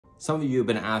Some of you have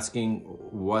been asking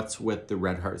what's with the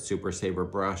Red Heart Super Saver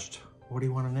brushed. What do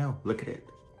you want to know? Look at it.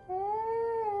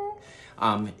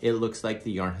 It looks like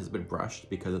the yarn has been brushed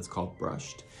because it's called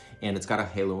brushed, and it's got a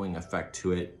haloing effect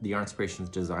to it. The Yarn Inspirations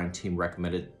design team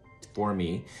recommended for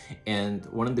me, and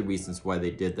one of the reasons why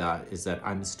they did that is that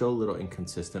I'm still a little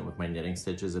inconsistent with my knitting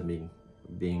stitches and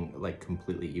being like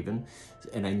completely even,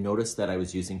 and I noticed that I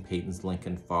was using Peyton's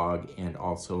Lincoln Fog and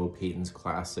also Peyton's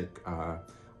Classic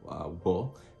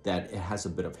wool, that it has a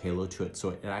bit of halo to it, so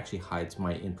it actually hides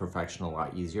my imperfection a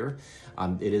lot easier.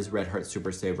 It is Red Heart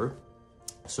Super Saver,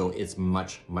 so it's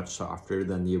much softer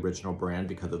than the original brand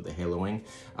because of the haloing.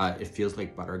 It feels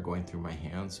like butter going through my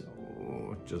hands.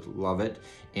 Oh, just love it.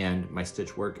 And my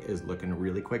stitch work is looking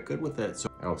really quite good with it. So,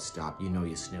 oh stop, you know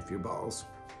you sniff your balls.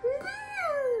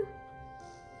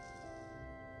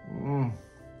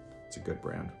 It's a good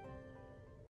brand.